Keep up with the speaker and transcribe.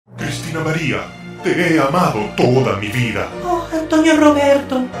Delfina María, te he amado toda mi vida. Oh, Antonio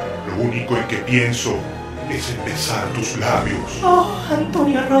Roberto. Lo único en que pienso es en besar tus labios. Oh,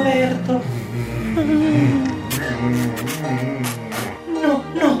 Antonio Roberto.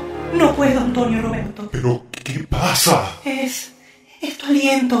 No puedo, Antonio Roberto. ¿Pero qué pasa? Es tu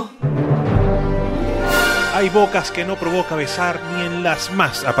aliento. Hay bocas que no provoca besar ni en las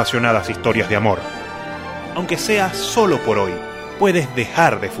más apasionadas historias de amor. Aunque sea solo por hoy, puedes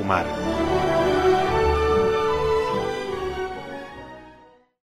dejar de fumar.